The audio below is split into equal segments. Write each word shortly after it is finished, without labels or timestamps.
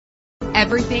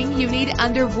Everything you need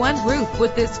under one roof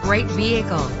with this great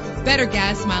vehicle. Better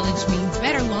gas mileage means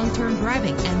better long-term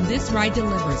driving, and this ride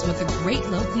delivers with a great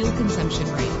low fuel consumption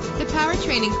rate. The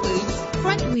powertrain includes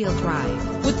front-wheel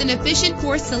drive with an efficient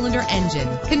 4-cylinder engine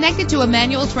connected to a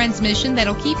manual transmission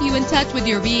that'll keep you in touch with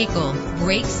your vehicle.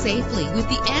 Brake safely with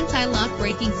the anti-lock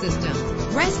braking system.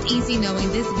 Rest easy knowing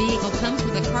this vehicle comes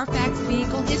with a Carfax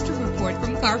Vehicle History Report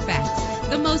from Carfax,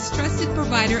 the most trusted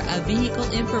provider of vehicle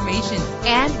information.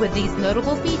 And with these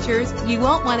notable features, you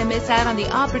won't want to miss out on the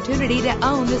opportunity to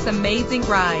own this amazing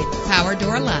ride. Power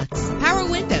door locks, power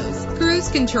windows, cruise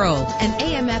control, an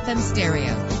AM/FM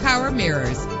stereo, power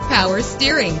mirrors, power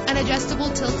steering, an adjustable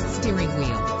tilt steering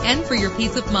wheel. And for your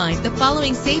peace of mind, the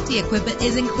following safety equipment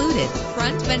is included: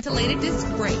 front ventilated disc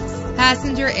brakes,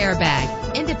 passenger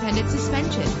airbag, independent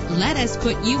suspension. Let us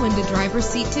put you in the driver's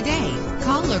seat today.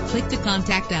 Call or click to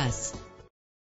contact us.